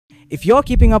If you're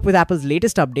keeping up with Apple's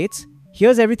latest updates,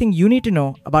 here's everything you need to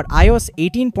know about iOS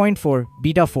 18.4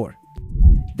 Beta 4.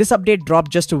 This update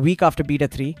dropped just a week after Beta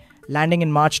 3, landing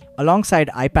in March alongside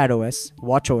iPadOS,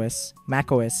 watchOS,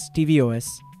 macOS, tvOS,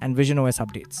 and visionOS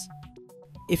updates.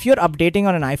 If you're updating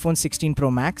on an iPhone 16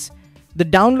 Pro Max, the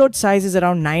download size is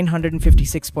around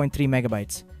 956.3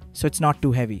 megabytes, so it's not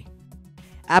too heavy.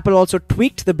 Apple also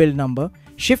tweaked the build number,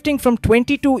 shifting from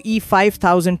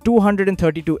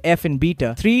 22E5232F in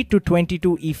Beta 3 to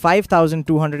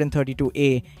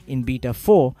 22E5232A in Beta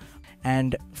 4,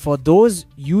 and for those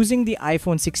using the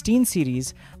iPhone 16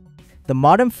 series, the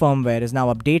modem firmware is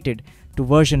now updated to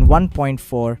version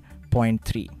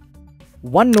 1.4.3.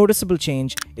 One noticeable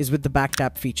change is with the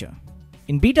backtap feature.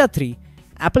 In Beta 3,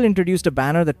 Apple introduced a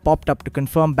banner that popped up to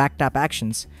confirm backtap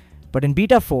actions, but in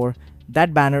Beta 4,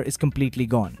 that banner is completely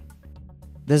gone.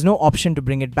 There's no option to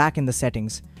bring it back in the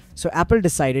settings, so Apple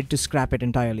decided to scrap it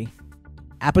entirely.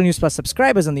 Apple News Plus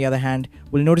subscribers, on the other hand,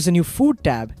 will notice a new Food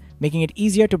tab, making it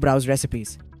easier to browse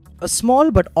recipes. A small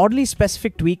but oddly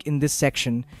specific tweak in this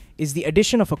section is the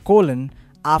addition of a colon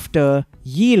after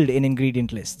yield in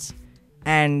ingredient lists.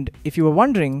 And if you were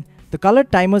wondering, the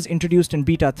colored timers introduced in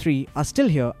Beta 3 are still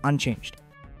here unchanged.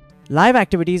 Live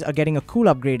activities are getting a cool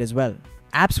upgrade as well.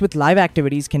 Apps with live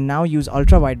activities can now use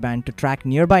ultra-wideband to track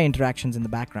nearby interactions in the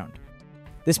background.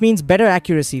 This means better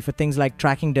accuracy for things like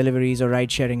tracking deliveries or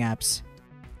ride-sharing apps.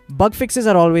 Bug fixes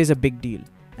are always a big deal,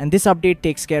 and this update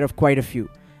takes care of quite a few.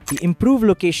 The improved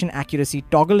location accuracy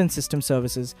toggle in system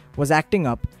services was acting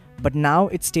up, but now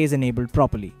it stays enabled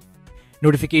properly.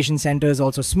 Notification center is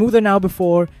also smoother now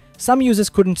before. Some users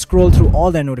couldn't scroll through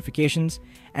all their notifications,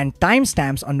 and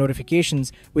timestamps on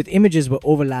notifications with images were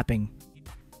overlapping.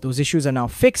 Those issues are now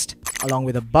fixed, along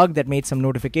with a bug that made some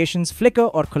notifications flicker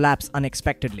or collapse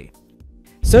unexpectedly.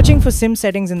 Searching for SIM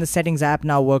settings in the Settings app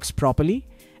now works properly,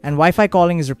 and Wi-Fi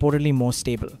calling is reportedly more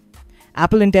stable.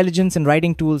 Apple Intelligence and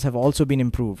writing tools have also been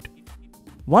improved.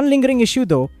 One lingering issue,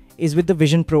 though, is with the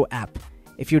Vision Pro app.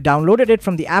 If you downloaded it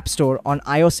from the App Store on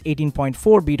iOS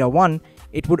 18.4 Beta 1,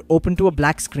 it would open to a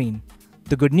black screen.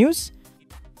 The good news?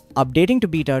 Updating to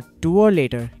Beta 2 or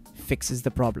later fixes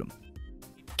the problem.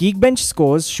 Geekbench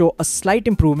scores show a slight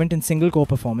improvement in single-core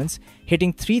performance,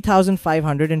 hitting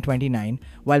 3,529,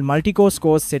 while multi-core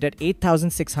scores sit at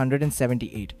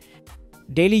 8,678.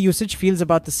 Daily usage feels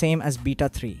about the same as Beta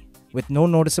 3, with no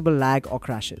noticeable lag or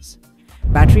crashes.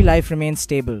 Battery life remains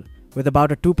stable, with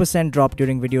about a 2% drop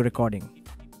during video recording.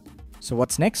 So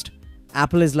what's next?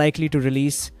 Apple is likely to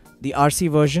release the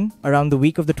RC version around the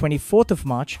week of the 24th of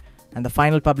March, and the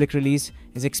final public release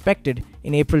is expected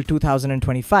in April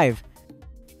 2025.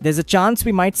 There's a chance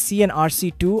we might see an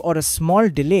RC2 or a small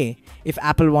delay if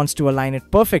Apple wants to align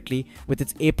it perfectly with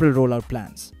its April rollout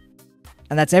plans.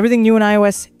 And that's everything new in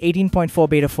iOS 18.4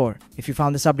 Beta 4. If you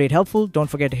found this update helpful, don't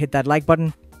forget to hit that like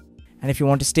button. And if you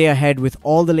want to stay ahead with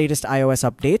all the latest iOS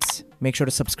updates, make sure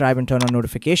to subscribe and turn on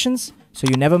notifications so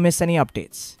you never miss any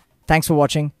updates. Thanks for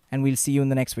watching, and we'll see you in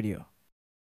the next video.